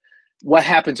you. What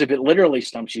happens if it literally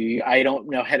stumps you? I don't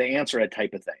know how to answer it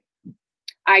type of thing.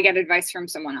 I get advice from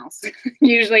someone else,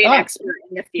 usually an expert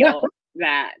in the field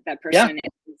that person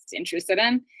is interested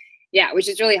in. Yeah, which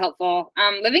is really helpful.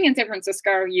 Living in San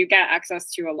Francisco, you get access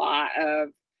to a lot of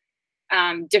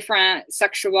different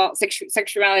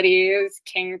sexualities,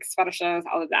 kinks, fetishes,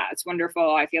 all of that. It's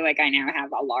wonderful. I feel like I now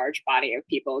have a large body of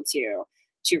people to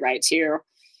write to.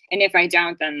 And if I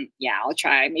don't, then I'll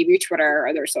try maybe Twitter or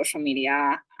other social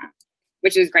media,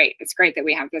 which is great. It's great that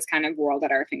we have this kind of world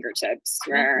at our fingertips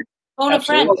where phone a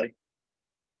friend.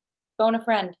 Phone a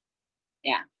friend.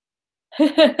 Yeah.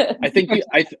 I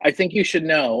think you should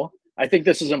know. I think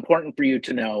this is important for you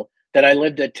to know that I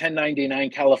lived at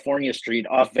 1099 California Street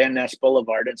off Van Ness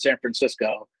Boulevard in San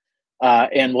Francisco,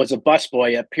 and was a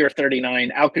busboy at Pier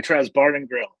 39 Alcatraz Bar and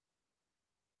Grill.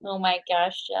 Oh my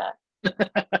gosh,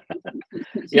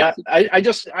 yeah.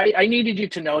 I needed you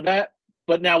to know that,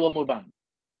 but now we'll move on.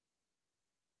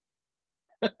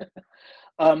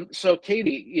 So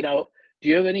Katie, do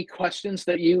you have any questions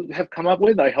that you have come up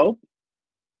with, I hope?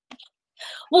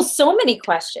 Well, so many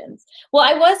questions. Well,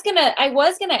 I was gonna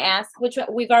ask, which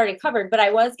we've already covered, but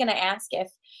I was gonna ask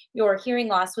if your hearing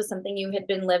loss was something you had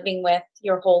been living with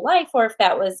your whole life, or if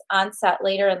that was onset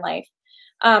later in life.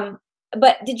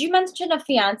 But did you mention a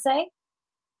fiance?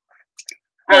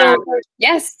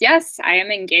 Yes, I am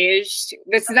engaged.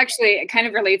 This is actually, it kind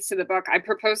of relates to the book. I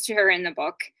proposed to her in the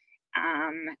book,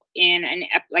 in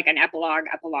an epilogue,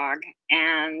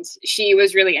 and she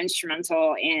was really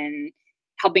instrumental in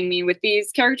helping me with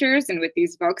these characters and with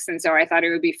these books. And so I thought it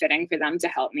would be fitting for them to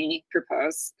help me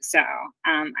propose. So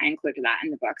I included that in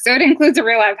the book. So it includes a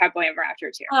real life happily ever after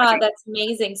too. Oh, that's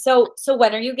amazing. So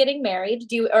when are you getting married?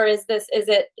 Or is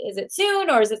it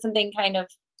soon, or is it something kind of?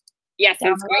 Yes,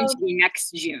 it's going to be next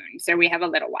June. So we have a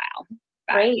little while.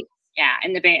 Great. Yeah,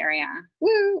 in the Bay Area.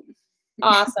 Woo!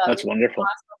 Awesome. That's wonderful.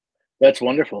 Awesome. That's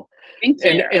wonderful. Thank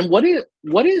you. And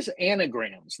what is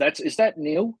Anagrams? Is that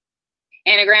new?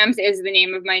 Anagrams is the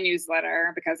name of my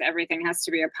newsletter because everything has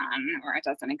to be a pun or it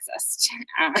doesn't exist.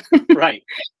 Right.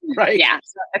 Yeah,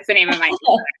 so that's the name of my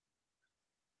newsletter.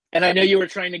 And I know you were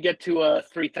trying to get to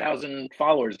 3,000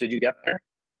 followers. Did you get there?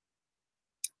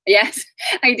 Yes,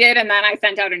 I did. And then I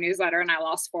sent out a newsletter and I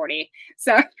lost 40.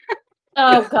 So.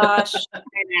 Oh gosh.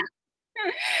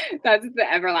 That's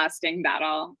the everlasting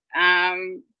battle.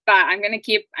 But I'm gonna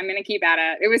keep at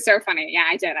it. It was so funny. Yeah,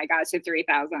 I did. I got to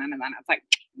 3,000 and then I was like,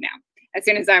 no. As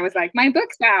soon as I was like, my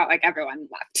book's out, like everyone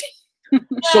left.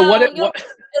 So what it'll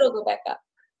go back up.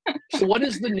 So what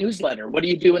is the newsletter? What do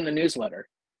you do in the newsletter?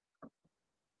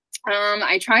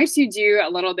 I try to do a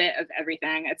little bit of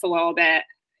everything. It's a little bit,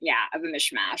 of a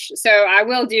mishmash. So I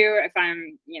will do, if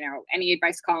I'm, any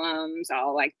advice columns,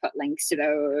 I'll like put links to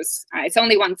those. It's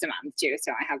only once a month too,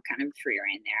 so I have kind of free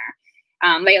reign there.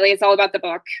 Lately, it's all about the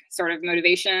book, sort of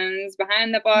motivations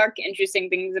behind the book, interesting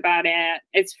things about it.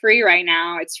 It's free right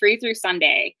now. It's free through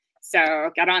Sunday. So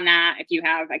get on that. If you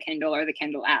have a Kindle or the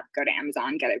Kindle app, go to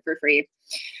Amazon, get it for free.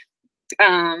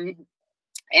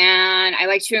 And I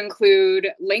like to include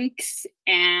links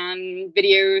and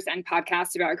videos and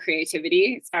podcasts about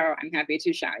creativity. So I'm happy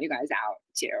to shout you guys out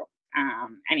too.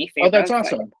 Any favorites? Oh, that's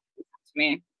awesome.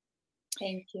 Me.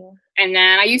 Thank you. And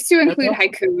then I used to include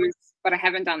haikus, but I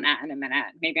haven't done that in a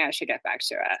minute. Maybe I should get back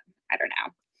to it. I don't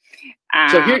know.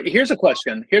 So here's a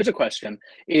question.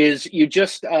 Is you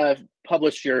just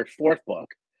published your 4th book.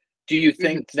 Do you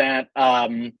think that,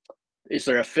 is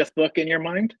there a 5th book in your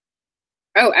mind?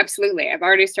 Oh, absolutely. I've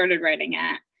already started writing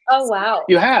it. Oh, wow.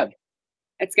 You have?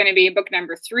 It's going to be book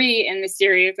number 3 in the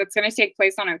series. It's going to take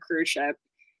place on a cruise ship,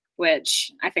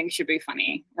 which I think should be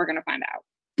funny. We're going to find out.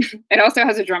 It also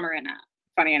has a drummer in it,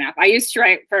 funny enough. I used to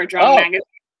write for a drum magazine.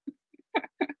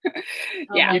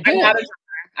 Yeah,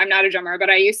 I'm not a drummer, but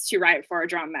I used to write for a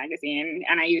drum magazine,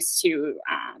 and I used to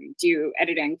do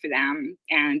editing for them.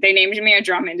 And they named me a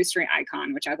drum industry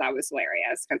icon, which I thought was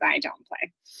hilarious because I don't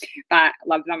play, but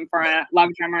love them for it.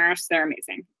 Love drummers; they're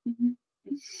amazing.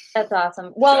 That's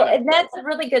awesome. Well, and that's a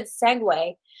really good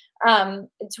segue.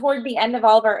 Toward the end of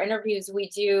all of our interviews, we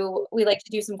like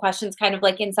to do some questions kind of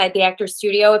like inside the actor's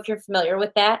studio, if you're familiar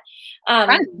with that.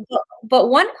 But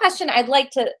one question I'd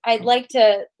like to, I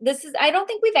don't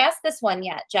think we've asked this one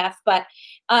yet, Jeff, but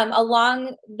in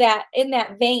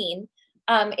that vein,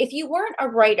 if you weren't a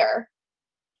writer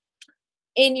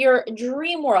in your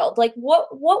dream world, like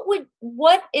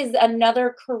what is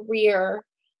another career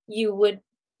you would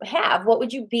have? What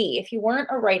would you be if you weren't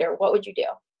a writer? What would you do?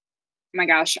 Oh my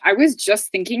gosh, I was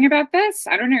just thinking about this.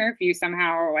 I don't know if you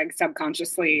somehow like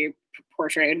subconsciously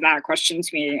portrayed that question to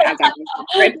me as I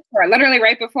was literally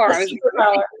right before. I was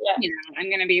I'm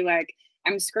gonna be like,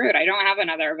 I'm screwed. I don't have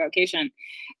another vocation.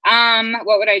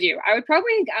 What would I do? I would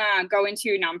probably go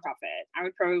into nonprofit. I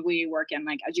would probably work in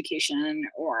like education,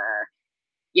 or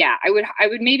I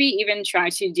would maybe even try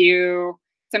to do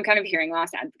some kind of hearing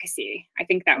loss advocacy. I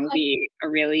think that would be a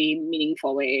really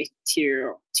meaningful way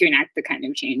to enact the kind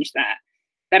of change that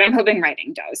I'm hoping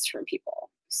writing does for people.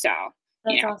 So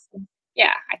that's awesome.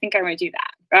 Yeah, I think I would do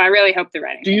that. But I really hope the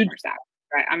writing works out.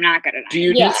 Right, I'm not good at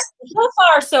it. So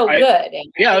far so good.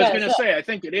 Yeah, I was going to say, I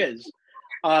think it is.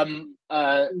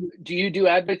 Do you do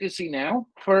advocacy now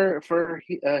for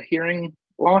hearing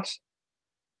loss?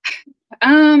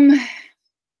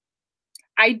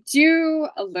 I do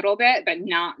a little bit, but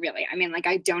not really. I mean, like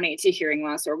I donate to hearing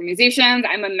loss organizations.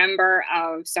 I'm a member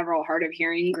of several hard of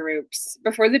hearing groups.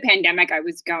 Before the pandemic, I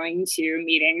was going to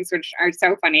meetings, which are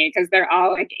so funny because they're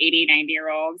all like 80,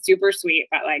 90-year-olds, super sweet,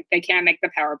 but like they can't make the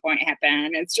PowerPoint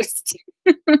happen. It's just,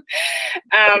 so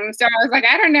I was like,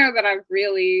 I don't know that I've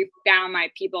really found my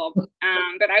people,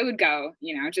 but I would go,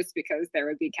 just because there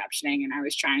would be captioning and I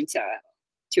was trying to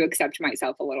accept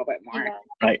myself a little bit more. Yeah.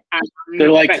 Right.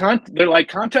 They're like,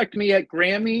 contact me at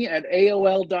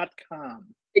Grammy@AOL.com.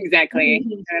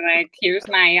 Exactly. They're like, here's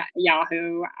my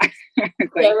Yahoo.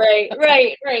 Right.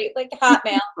 Like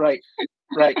Hotmail. Right.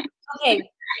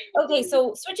 Okay.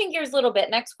 So switching gears a little bit.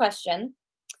 Next question.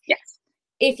 Yes.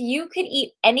 If you could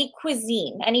eat any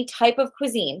cuisine, any type of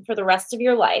cuisine for the rest of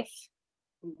your life,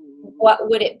 what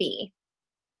would it be?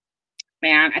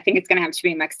 Man, I think it's going to have to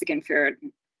be Mexican food.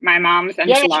 My mom's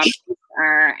enchiladas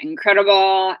are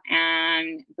incredible,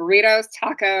 and burritos,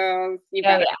 tacos.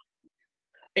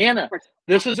 Anna,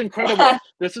 this is incredible.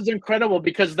 This is incredible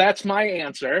because that's my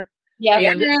answer. Yeah.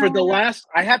 And for the last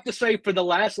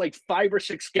like 5 or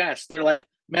 6 guests, they're like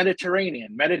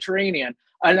Mediterranean.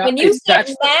 And when you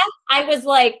said that, I was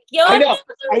like, yo. I know.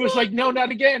 I was like, no, not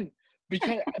again.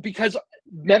 because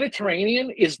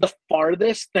Mediterranean is the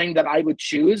farthest thing that I would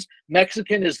choose.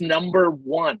 Mexican is number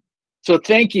one. So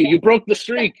thank you. You broke the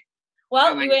streak.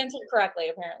 Well, you answered correctly,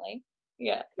 apparently.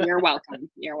 Yeah. You're welcome.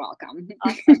 You're welcome.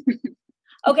 Awesome.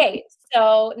 Okay,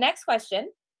 so next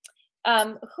question.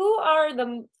 Who are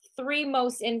the 3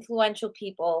 most influential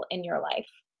people in your life?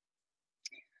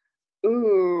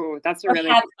 Ooh, that's a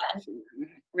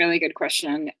really good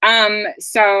question.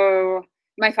 So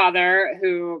my father,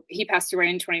 he passed away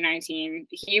in 2019,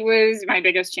 he was my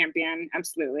biggest champion,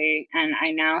 absolutely. And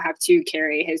I now have to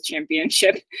carry his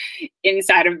championship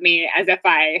inside of me as if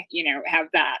I, have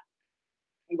that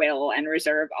will and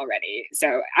reserve already.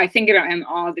 So I think about him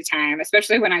all the time,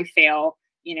 especially when I fail,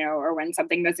 or when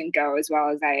something doesn't go as well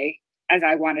as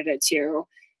I wanted it to.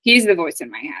 He's the voice in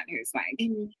my head who's like,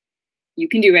 you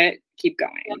can do it. Keep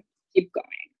going. Keep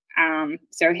going.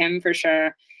 So him for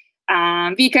sure.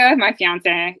 Vika, my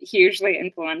fiance, hugely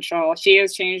influential. She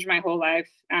has changed my whole life.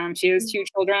 She has 2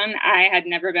 children. I had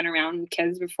never been around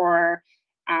kids before.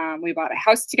 We bought a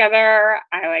house together.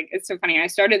 It's so funny. I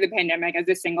started the pandemic as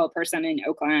a single person in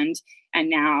Oakland, and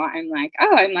now I'm like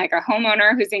a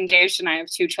homeowner who's engaged, and I have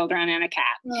 2 children and a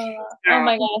cat. Oh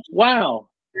my gosh. Wow.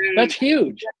 That's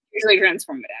huge. Hugely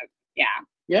transformative. Yeah.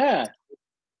 Yeah.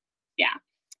 Yeah.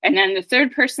 And then the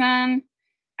 3rd person,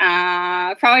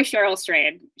 probably Cheryl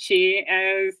Strayed. She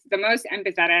is the most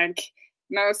empathetic,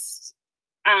 most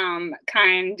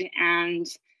kind, and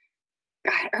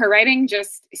God, her writing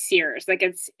just sears. Like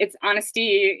it's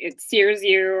honesty. It sears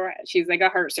you. She's like a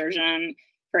heart surgeon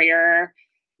for your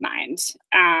mind.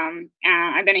 And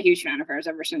I've been a huge fan of hers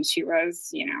ever since she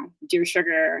was, Dear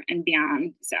Sugar and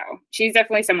beyond. So she's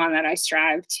definitely someone that I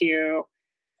strive to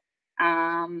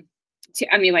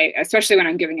emulate, especially when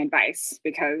I'm giving advice,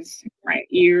 because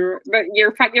you're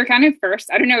kind of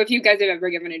first. I don't know if you guys have ever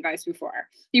given advice before.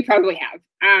 You probably have.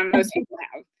 Most people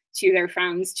have, to their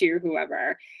friends, to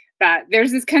whoever. But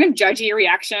there's this kind of judgy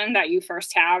reaction that you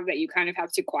first have that you kind of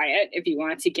have to quiet if you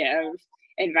want to give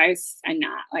advice and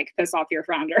not piss off your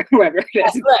friend or whoever it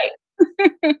is. Right.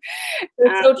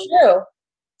 It's so true.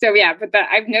 So yeah, but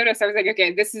I've noticed, I was like,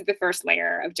 okay, this is the first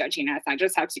layer of judginess. I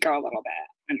just have to go a little bit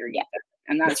underneath it.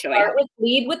 And that's really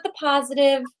lead with the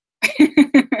positive,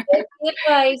 the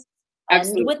advice,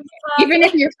 absolutely. With the positive. Even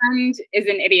if your friend is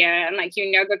an idiot and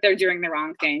that they're doing the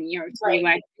wrong thing, to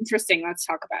be interesting, let's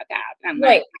talk about that. And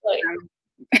right.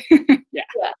 Yeah.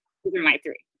 These are my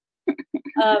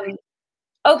 3.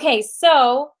 Okay,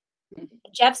 so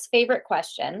Jeff's favorite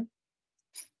question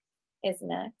is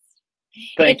next.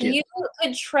 Thank you. If you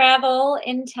could travel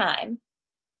in time,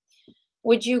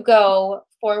 would you go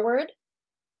forward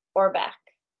or back,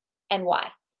 and why?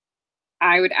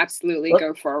 I would absolutely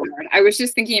go forward. I was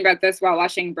just thinking about this while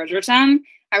watching Bridgerton.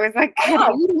 I was like, God,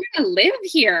 how do you want to live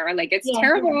here? It's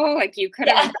terrible. You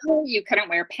couldn't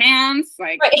wear pants.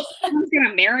 Someone's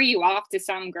gonna marry you off to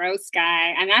some gross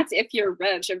guy, and that's if you're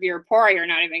rich. If you're poor, you're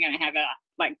not even gonna have it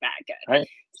that good. Right.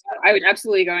 So I would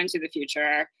absolutely go into the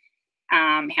future,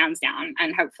 hands down,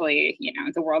 and hopefully,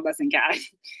 the world doesn't get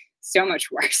so much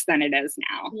worse than it is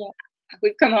now. Yeah.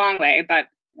 We've come a long way, but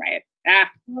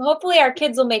well, hopefully our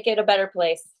kids will make it a better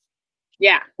place.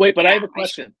 Yeah. Wait, but I have a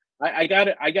question. I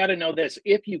gotta know this.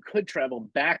 If you could travel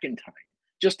back in time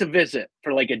just to visit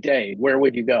for a day, where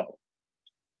would you go?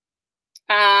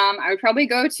 I would probably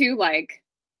go to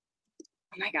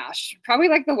oh my gosh, probably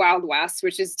the Wild West,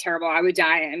 which is terrible. I would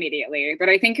die immediately, but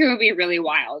I think it would be really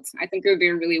wild. I think it would be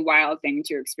a really wild thing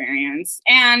to experience.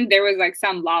 And there was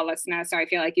some lawlessness, so I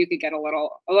feel you could get a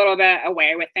little bit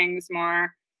away with things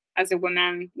more as a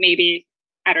woman, maybe.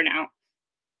 I don't know.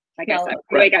 I guess I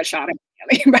probably got shot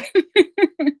immediately, but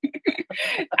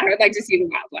I would like to see the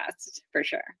Wild West for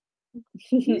sure.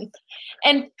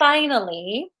 And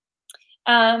finally,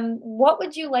 what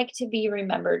would you like to be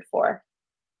remembered for?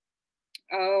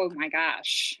 Oh my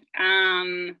gosh.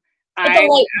 It's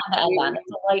a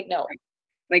light note.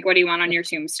 What do you want on your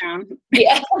tombstone?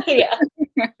 Yeah. Yeah.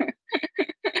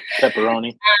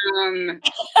 Pepperoni.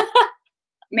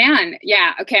 Man,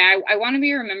 yeah. Okay. I want to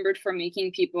be remembered for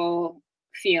making people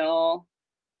feel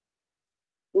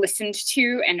listened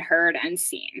to and heard and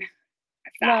seen.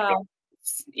 Wow.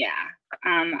 Yeah.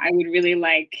 I would really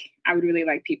like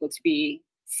people to be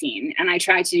seen. And I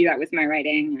try to do that with my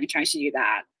writing. I try to do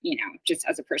that, just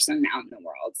as a person out in the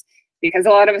world, because a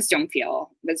lot of us don't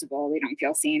feel visible. We don't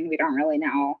feel seen. We don't really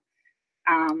know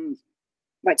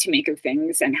what to make of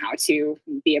things and how to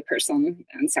be a person.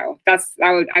 And so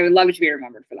I would love to be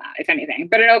remembered for that, if anything.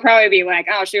 But it'll probably be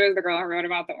oh, she was the girl who wrote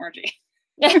about the orgy.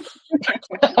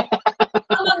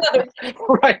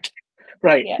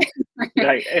 Right.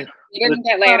 You didn't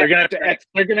get later.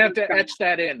 They're gonna have to etch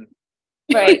that in.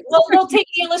 Right. Well, they'll take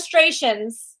the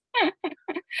illustrations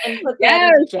and put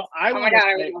Yes. that. So I want to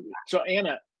say, so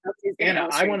Anna,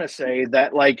 I want to say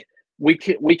that like we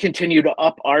continue to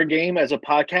up our game as a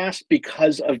podcast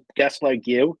because of guests like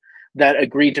you that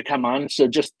agreed to come on. So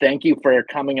just thank you for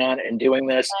coming on and doing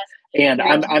this. And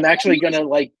I'm actually gonna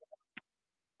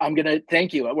I'm gonna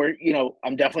thank you.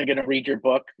 I'm definitely gonna read your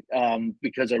book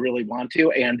because I really want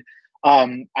to. And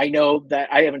I know that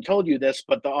I haven't told you this,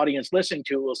 but the audience listening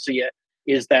to it will see it.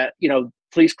 Is that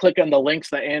please click on the links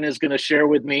that Anna is going to share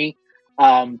with me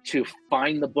to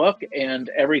find the book and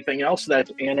everything else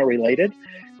that's Anna related.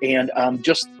 And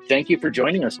just thank you for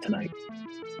joining us tonight.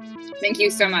 Thank you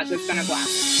so much. It's been a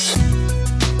blast.